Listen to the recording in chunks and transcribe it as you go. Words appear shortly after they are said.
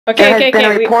There has been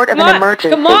a report of an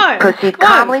emergency. Proceed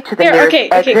calmly to the nearest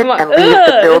exit and leave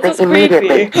the building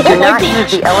immediately. Do not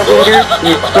use the elevators,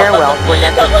 use stairwells where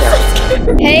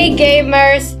necessary. Hey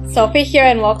gamers! Sophie here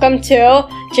and welcome to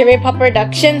Jimmy Pop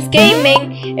Productions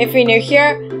Gaming. If you're new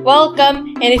here,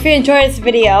 welcome, and if you enjoyed this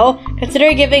video,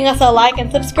 consider giving us a like and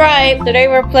subscribe. Today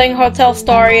we're playing Hotel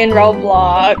Story in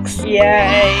Roblox.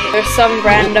 Yay! There's some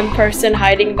random person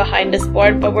hiding behind this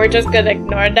board, but we're just gonna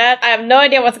ignore that. I have no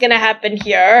idea what's gonna happen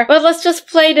here, but let's just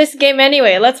play this game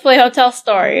anyway. Let's play Hotel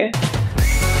Story.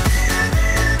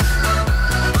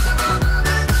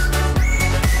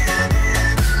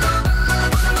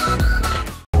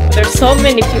 There's so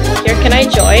many people here. Can I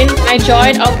join? Can I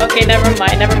join? Oh, okay, never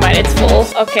mind, it's full.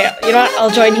 Okay, you know what? I'll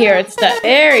join here instead.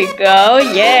 There you go,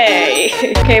 yay.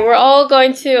 Okay, we're all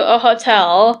going to a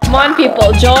hotel. Come on,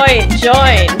 people, join.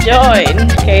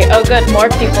 Okay, oh good, more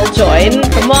people join.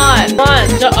 Come on,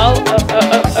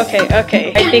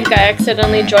 okay. I think I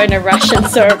accidentally joined a Russian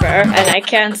server, and I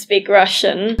can't speak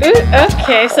Russian. Ooh,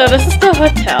 okay, so this is the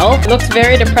hotel. It looks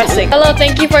very depressing. Hello,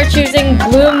 thank you for choosing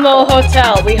Gloomo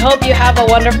Hotel. We hope you have a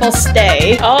wonderful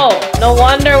stay. Oh, no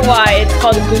wonder why it's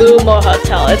called Gloomo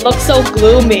Hotel. It looks so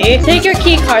gloomy. Take your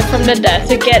key cards from the desk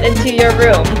to get into your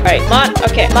room. Right,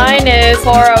 okay, mine is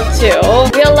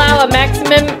 402. We allow a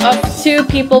maximum of 2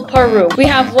 people per room. We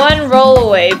have 1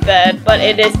 rollaway bed, but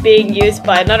it is being used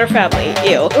by another family.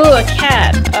 Ew. Ooh, a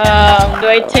cat. Do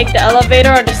I take the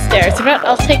elevator or the stairs? If not,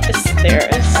 I'll take the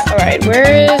stairs. Alright,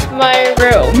 where is my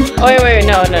room? Oh, wait,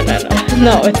 no.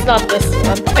 No, it's not this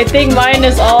one. I think mine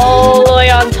is all the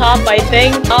way on top, I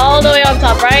think. All the way on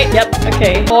top, right? Yep,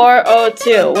 okay.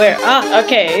 402. Where? Ah,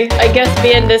 okay. I guess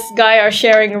me and this guy are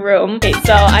sharing a room. Okay,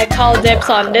 so I call dibs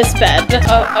on this bed.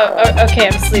 Oh, okay,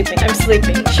 I'm sleeping.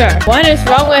 Sure. What is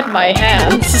wrong with my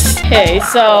hands? Okay,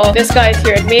 so this guy's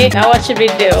here with me. Now what should we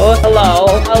do?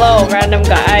 Hello, random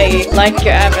guy. I like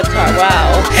your avatar.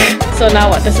 Wow. So now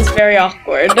what? This is very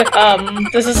awkward.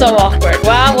 This is so awkward.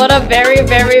 Wow, what a very,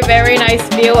 very, very nice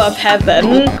view of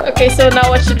heaven. Okay, so now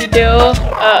what should we do?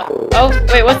 Oh,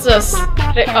 wait, what's this?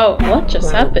 Oh, what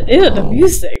just happened? Ew, the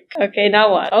music. Okay,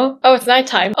 now what? Oh, it's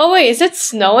nighttime. Oh wait, is it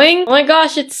snowing? Oh my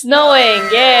gosh, it's snowing!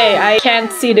 Yay! I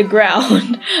can't see the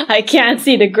ground. I can't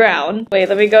see the ground. Wait,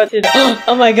 let me go to the...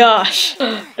 Oh my gosh!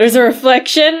 There's a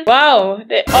reflection? Wow!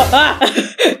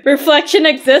 Reflection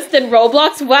exists in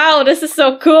Roblox? Wow, this is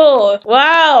so cool!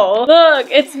 Wow! Look,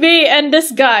 it's me and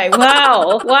this guy.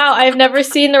 Wow! Wow, I've never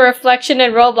seen a reflection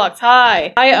in Roblox.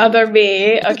 Hi, other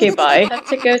me. Okay, bye. I have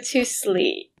to go to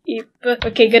sleep.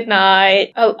 Okay, good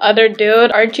night. Oh, other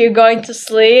dude, aren't you going to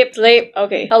sleep?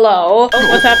 Okay, hello. Oh,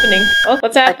 what's happening? Oh,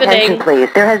 what's happening? Attention, please.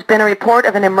 There has been a report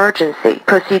of an emergency.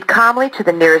 Proceed calmly to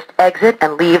the nearest exit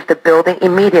and leave the building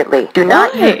immediately. Do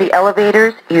not use the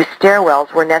elevators. Use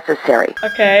stairwells where necessary.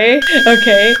 Okay.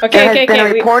 There has been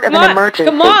a report of an emergency.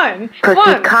 Come on.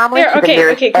 Proceed calmly to the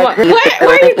nearest exit.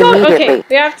 Where are you going? Okay,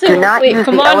 we have to Do not use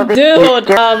come the on, elevators.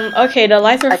 dude. Okay, the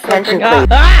lights are Attention, flickering. please.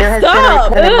 There has been a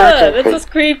report of an emergency. This is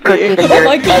creepy. Proceed to the Oh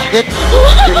my nearest gosh. exit.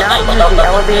 Do not use the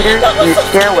elevators. Use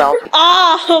stairwells.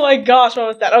 Oh my gosh, what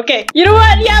was that? Okay, you know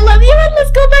what? Yeah,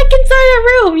 let's go back inside our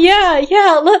room.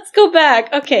 Yeah, let's go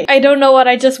back. Okay, I don't know what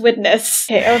I just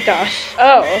witnessed. Okay, oh gosh.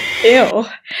 Oh, ew.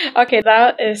 Okay,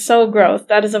 that is so gross.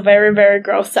 That is a very, very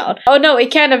gross sound. Oh no, we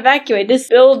can't evacuate this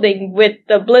building with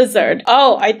the blizzard.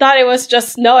 Oh, I thought it was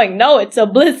just snowing. No, it's a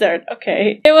blizzard.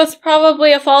 Okay. It was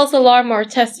probably a false alarm or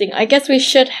testing. I guess we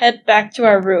should head back to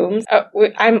our rooms.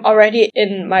 I'm already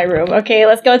in my room. Okay,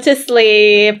 let's go to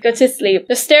sleep.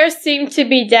 The stairs seem to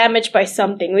be damaged by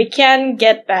something. We can't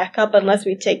get back up unless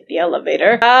we take the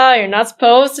elevator. Ah, you're not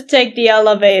supposed to take the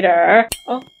elevator.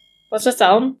 Oh. What's that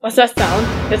sound?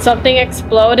 Did something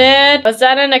exploded? Was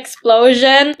that an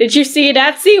explosion? Did you see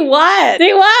that? See what?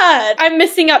 I'm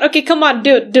missing out. Okay, come on,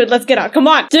 dude, let's get out. Come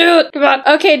on, dude, come on.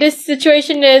 Okay, this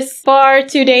situation is far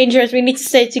too dangerous. We need to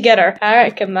stay together.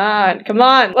 Alright, come on.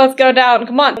 Let's go down.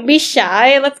 Come on, don't be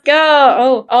shy. Let's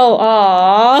go.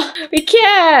 Aw. We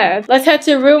can't. Let's head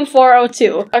to room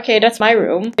 402. Okay, that's my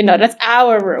room. No, that's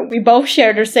our room. We both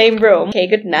share the same room. Okay,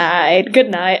 good night.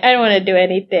 I don't want to do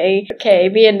anything. Okay,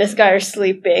 me and this guy are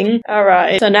sleeping.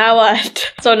 Alright, so now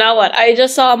what? I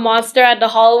just saw a monster at the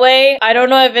hallway. I don't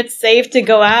know if it's safe to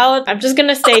go out. I'm just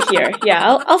gonna stay here.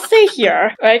 Yeah, I'll stay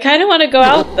here. I kind of want to go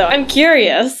out though. I'm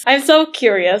curious. I'm so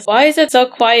curious. Why is it so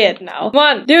quiet now? Come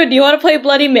on, dude, do you want to play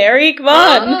Bloody Mary? Come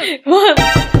on.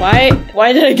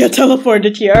 Why did I get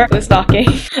teleported here? Who's knocking?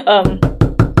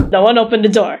 No one open the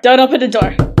door. Don't open the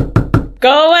door.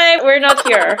 Go away. We're not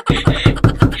here.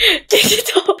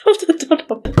 Don't open the door.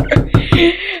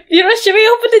 You know, should we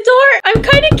open the door? I'm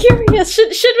kind of curious.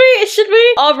 Should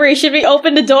we? Aubrey, should we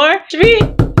open the door? Should we?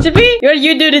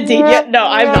 You do the deed. Yeah, no,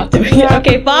 I'm not doing it.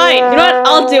 Okay, fine. You know what?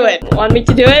 I'll do it. Want me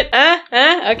to do it?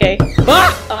 Okay.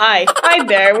 Ah! Oh, hi. Hi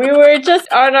there. We were just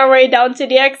on our way down to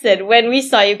the exit when we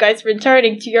saw you guys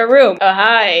returning to your room. Oh,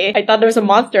 hi. I thought there was a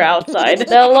monster outside.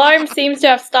 The alarm seems to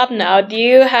have stopped now. Do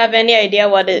you have any idea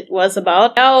what it was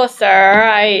about? No, sir.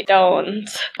 I don't.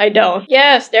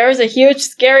 Yes, there was a huge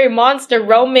scary monster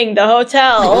roaming the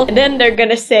hotel. And then they're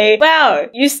gonna say, wow,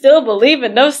 you still believe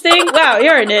in those things? Wow,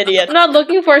 you're an idiot. I'm not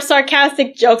looking for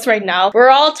sarcastic jokes right now. We're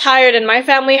all tired and my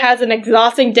family has an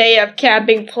exhausting day of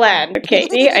camping planned. Okay,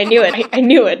 see? I knew it. I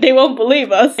knew it. They won't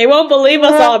believe us. They won't believe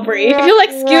us, Aubrey. If you'll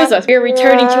excuse us, we're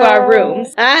returning to our rooms.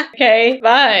 Okay,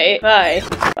 bye. Bye.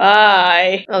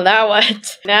 Well, now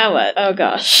what? Now what? Oh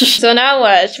gosh. So now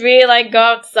what? Should we like go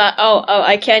outside? Oh,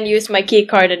 I can't use my key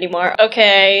card anymore.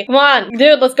 Okay. Come on.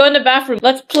 Dude, let's go in the bathroom.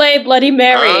 Let's play Bloody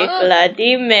Mary.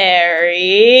 Bloody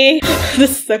Mary.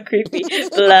 This is so creepy.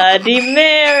 Bloody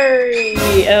Mary.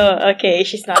 Oh, okay.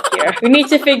 She's not here. We need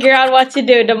to figure out what to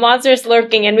do. The monster is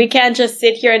lurking and we can't just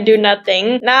sit here and do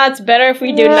nothing. Now it's better if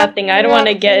we do nothing. I don't want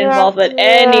to get involved with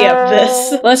any of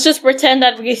this. Let's just pretend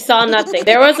that we saw nothing.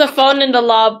 There was a phone in the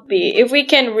lobby. If we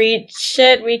can reach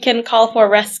it, we can call for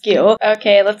rescue.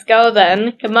 Okay, let's go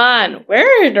then. Come on.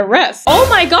 Where are the rest? Oh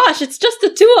my gosh, it's just the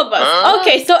two of us.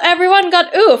 Okay, so everyone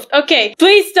got oofed. Okay,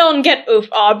 please don't get oofed,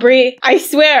 Aubrey. I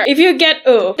swear, if you get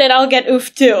oofed, then I'll get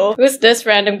oofed too. Who's this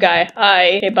random guy?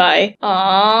 Hi. Okay, bye.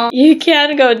 Aww. You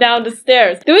can't go down the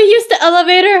stairs. Do we use the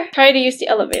elevator? Try to use the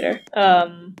elevator.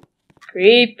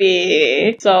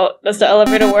 Creepy. So, does the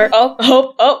elevator work?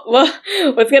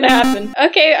 What's gonna happen?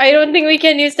 Okay, I don't think we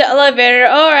can use the elevator.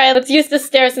 Alright, let's use the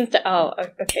stairs instead. Oh,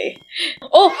 okay.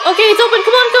 Oh, okay, it's open.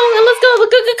 Come on, let's go.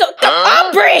 Go.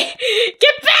 Aubrey!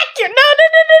 Get back here! No,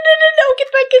 get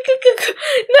back.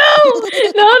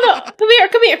 No. Come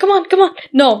here. Come on.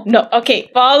 No. Okay,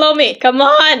 follow me. Come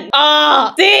on.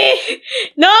 See?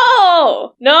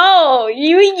 No.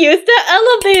 You use the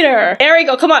elevator. There we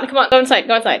go. Come on. Go inside.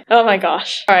 Oh my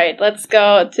gosh. Alright, let's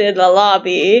go to the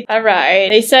lobby. Alright.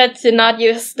 They said to not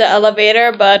use the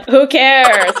elevator, but who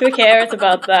cares? Who cares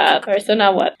about that? Alright, so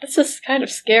now what? This is kind of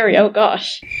scary. Oh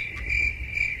gosh.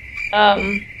 A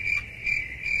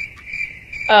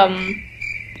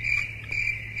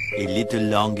little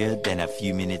longer than a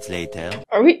few minutes later.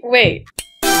 Are we? Wait.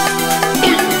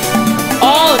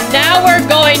 Oh, now we're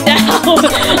going down.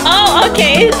 Oh,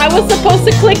 okay. I was supposed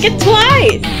to click it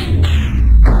twice.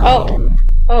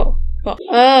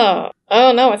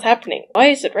 Oh no, what's happening? Why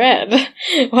is it red?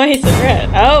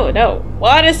 Oh no.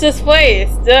 What is this place?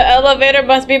 The elevator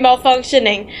must be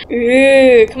malfunctioning.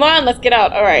 Ooh, come on, let's get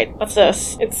out. Alright, what's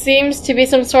this? It seems to be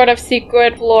some sort of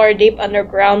secret floor deep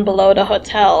underground below the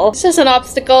hotel. Is this an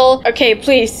obstacle? Okay,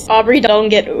 please, Aubrey, don't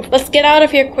get oofed. Let's get out of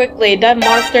here quickly. That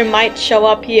monster might show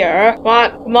up here.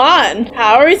 Come on.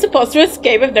 How are we supposed to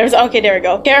escape if there's... Okay, there we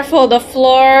go. Careful, the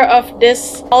floor of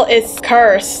this hall is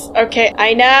cursed. Okay,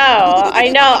 I know.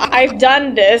 I've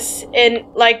done this in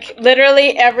like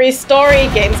literally every story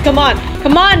games. Come on,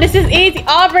 this is easy.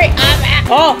 Aubrey,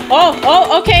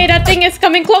 okay, that thing is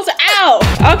coming closer. Ow.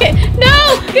 Okay, no,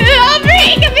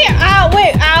 Aubrey, come here. Ow,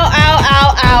 wait, ow.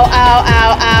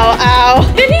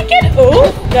 Did he get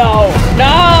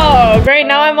No, great,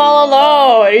 now I'm all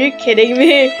alone. Are you kidding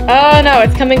me? Oh no,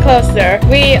 it's coming closer.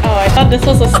 I thought this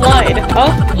was a slide.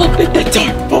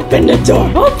 Open the door.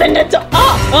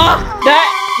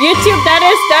 YouTube, that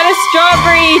is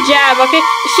strawberry jam, okay?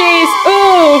 She's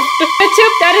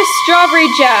YouTube, that is strawberry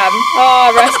jam.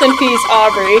 Oh, rest in peace,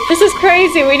 Aubrey. This is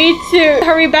crazy. We need to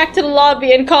hurry back to the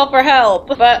lobby and call for help.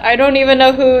 But I don't even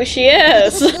know who she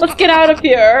is. Let's get out of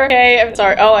here. Okay, I'm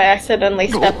sorry. Oh, I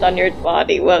accidentally stepped on your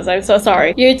body. I'm so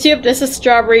sorry. YouTube, this is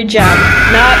strawberry jam.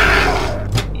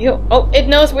 Oh, it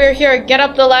knows we're here. Get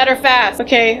up the ladder fast.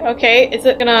 Okay. Is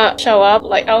it gonna show up?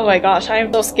 Like, oh my gosh, I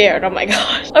am so scared. Oh my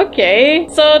gosh. Okay,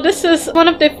 so this is one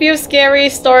of the few scary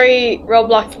story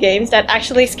Roblox games that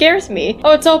actually scares me.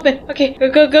 Oh, it's open. Okay, go.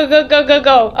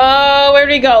 Where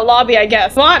do we go? Lobby, I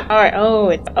guess. Come on. Alright,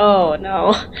 oh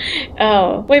no.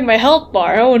 Oh, wait, my health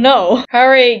bar. Oh no.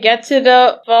 Hurry, get to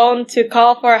the phone to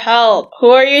call for help.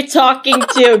 Who are you talking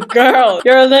to, girl?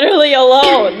 You're literally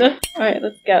alone. Alright,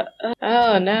 let's go.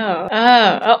 Oh no.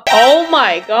 Oh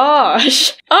my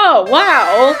gosh. Oh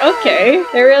wow. Okay.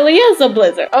 There really is a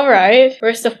blizzard. Alright.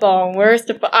 Where's the phone? There's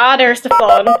the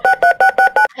phone.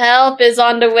 Help is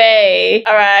on the way.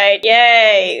 Alright,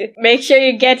 yay. Make sure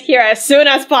you get here as soon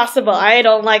as possible. I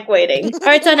don't like waiting.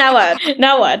 Alright, so now what?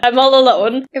 I'm all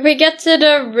alone. If we get to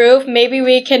the roof, maybe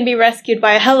we can be rescued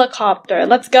by a helicopter.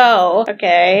 Let's go.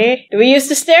 Okay. Do we use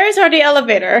the stairs or the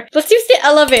elevator? Let's use the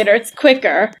elevator. It's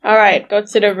quicker. Alright, go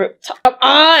to the rooftop. Come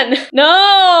on.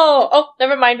 No! Oh,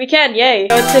 never mind. We can. Yay.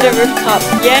 Go to the rooftop.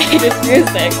 Yay, this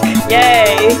music.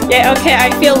 Yay. Yay, okay,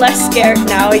 I feel less scared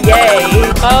now. Yay.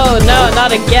 Oh, no,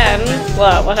 not again.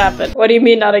 What happened? What do you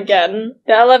mean not again?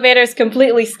 The elevator's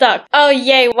completely stuck. Oh,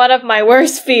 yay, one of my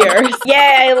worst fears.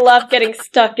 Yay, I love getting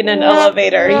stuck in an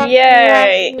elevator.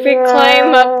 Yay. If we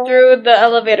climb up through the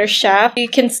elevator shaft, you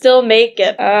can still make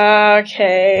it.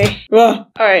 Okay.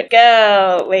 Alright,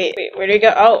 go. Wait, where do we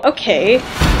go? Oh, okay.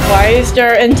 Why is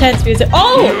there intense music?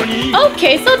 Oh!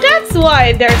 Okay, so that's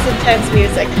why there's intense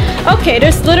music. Okay,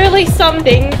 there's literally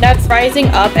something that's rising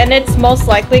up and it's most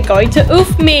likely going to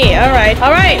oof me. Alright,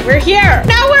 we're here.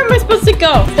 Now where am I supposed to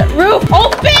go? The roof.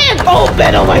 Open!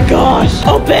 Open! Oh my gosh.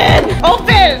 Open!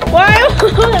 Open! Why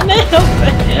won't it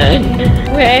open?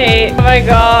 Wait, oh my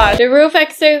god. The roof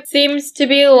exit seems to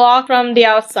be locked from the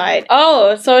outside.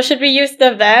 Oh, so should we use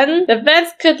the vent? The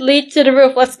vents could lead to the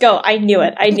roof. Let's go. I knew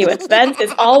it. Vents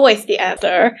is always the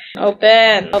answer.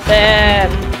 Open.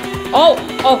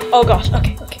 Oh gosh.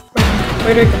 Okay.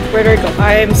 Where do I go?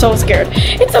 I am so scared.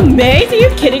 It's a maze? Are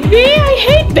you kidding me? I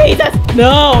hate mazes.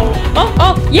 No.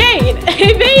 Oh, yay.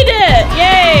 I made it.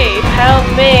 Yay. Help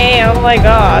me. Oh my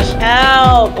gosh.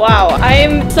 Help. Wow.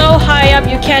 I'm so high up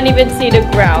you can't even see the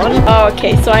ground.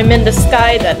 Okay, so I'm in the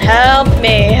sky then. Help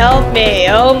me.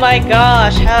 Oh my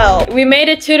gosh. Help. We made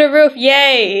it to the roof.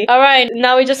 Yay. Alright,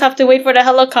 now we just have to wait for the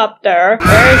helicopter.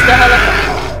 Where is the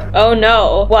helicopter? Oh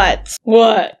no. What?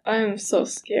 I'm so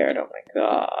scared. Oh my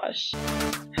gosh.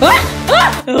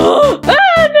 No.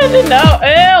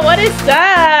 Ew, what is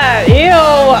that?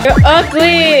 Ew. You're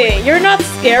ugly. You're not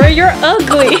scary. You're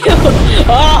ugly.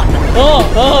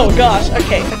 Oh gosh.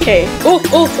 Okay.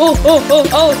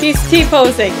 Oh, he's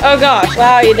T-posing. Oh gosh.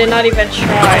 Wow, you did not even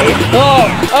try.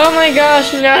 Oh my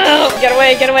gosh. No. Get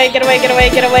away. Okay,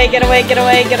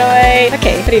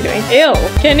 what are you doing? Ew.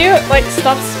 Can you like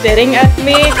stop spitting at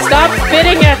me? Stop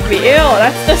spitting at me. Ew,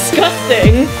 that's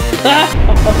disgusting.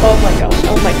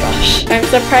 Oh my gosh. I'm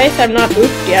surprised I'm not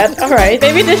oofed yet. Alright,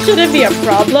 maybe this shouldn't be a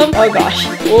problem. Oh gosh.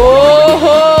 Whoa.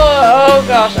 Oh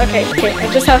gosh. Okay.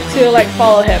 I just have to like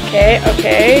follow him.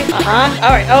 Okay.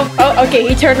 Alright. Oh, okay.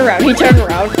 He turned around.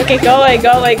 Okay, go away.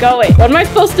 What am I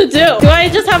supposed to do? Do I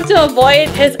just have to avoid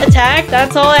his attack?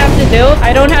 That's all I have to do?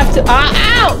 I don't have to.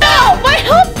 Ow! No! My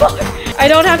health bar! I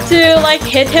don't have to like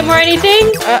hit him or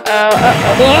anything?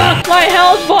 My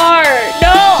health bar!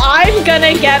 No! I'm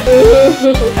gonna get.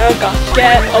 Oh gosh.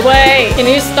 Get away! Can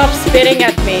you stop spitting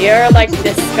at me? You're like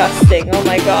disgusting. Oh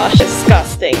my gosh.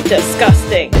 Disgusting.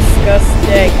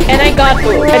 And I got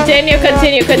food. Continue.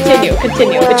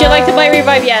 Would you like to play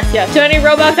Revive? Yes. 20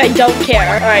 Robux? I don't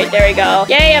care. Alright, there we go.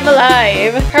 Yay, I'm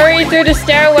alive. Hurry through the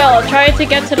stairwell. Try to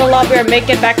get to the lobby or make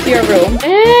it back to your room.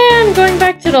 And I'm going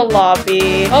back to the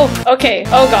lobby. Oh, okay.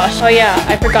 Oh gosh. Oh yeah,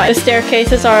 I forgot. The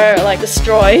staircases are like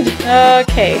destroyed.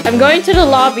 Okay. I'm going to the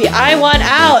lobby. I want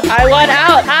out.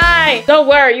 Hi. Don't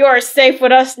worry. You are safe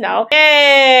with us now.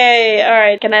 Yay.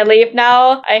 Alright. Can I leave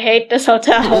now? I hate this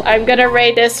hotel. I'm gonna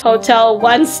rate this hotel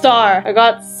 1 star. I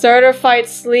got certified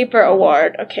sleeper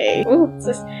award. Okay. Ooh,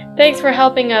 thanks for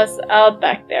helping us out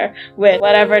back there with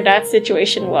whatever that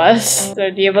situation was. So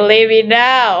do you believe me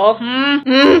now?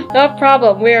 No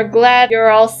problem. We are glad you're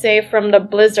all safe from the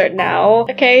blizzard now.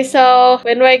 Okay, so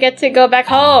when do I get to go back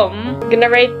home? I'm gonna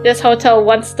rate this hotel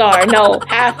 1 star. No,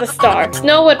 half a star.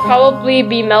 Snow would probably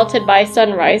be melted by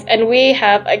sunrise, and we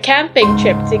have a camping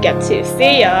trip to get to.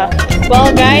 See ya.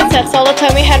 Well guys, that's all the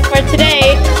time we had for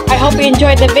today. I hope you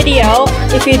enjoyed the video.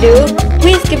 If you do,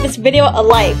 please give this video a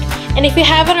like. And if you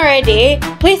haven't already,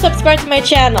 please subscribe to my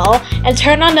channel and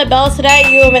turn on the bell so that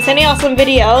you won't miss any awesome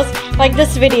videos like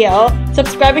this video.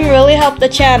 Subscribing really helped the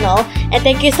channel. And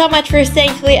thank you so much for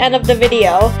staying to the end of the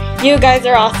video. You guys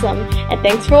are awesome. And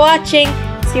thanks for watching.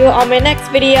 See you on my next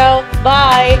video.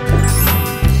 Bye!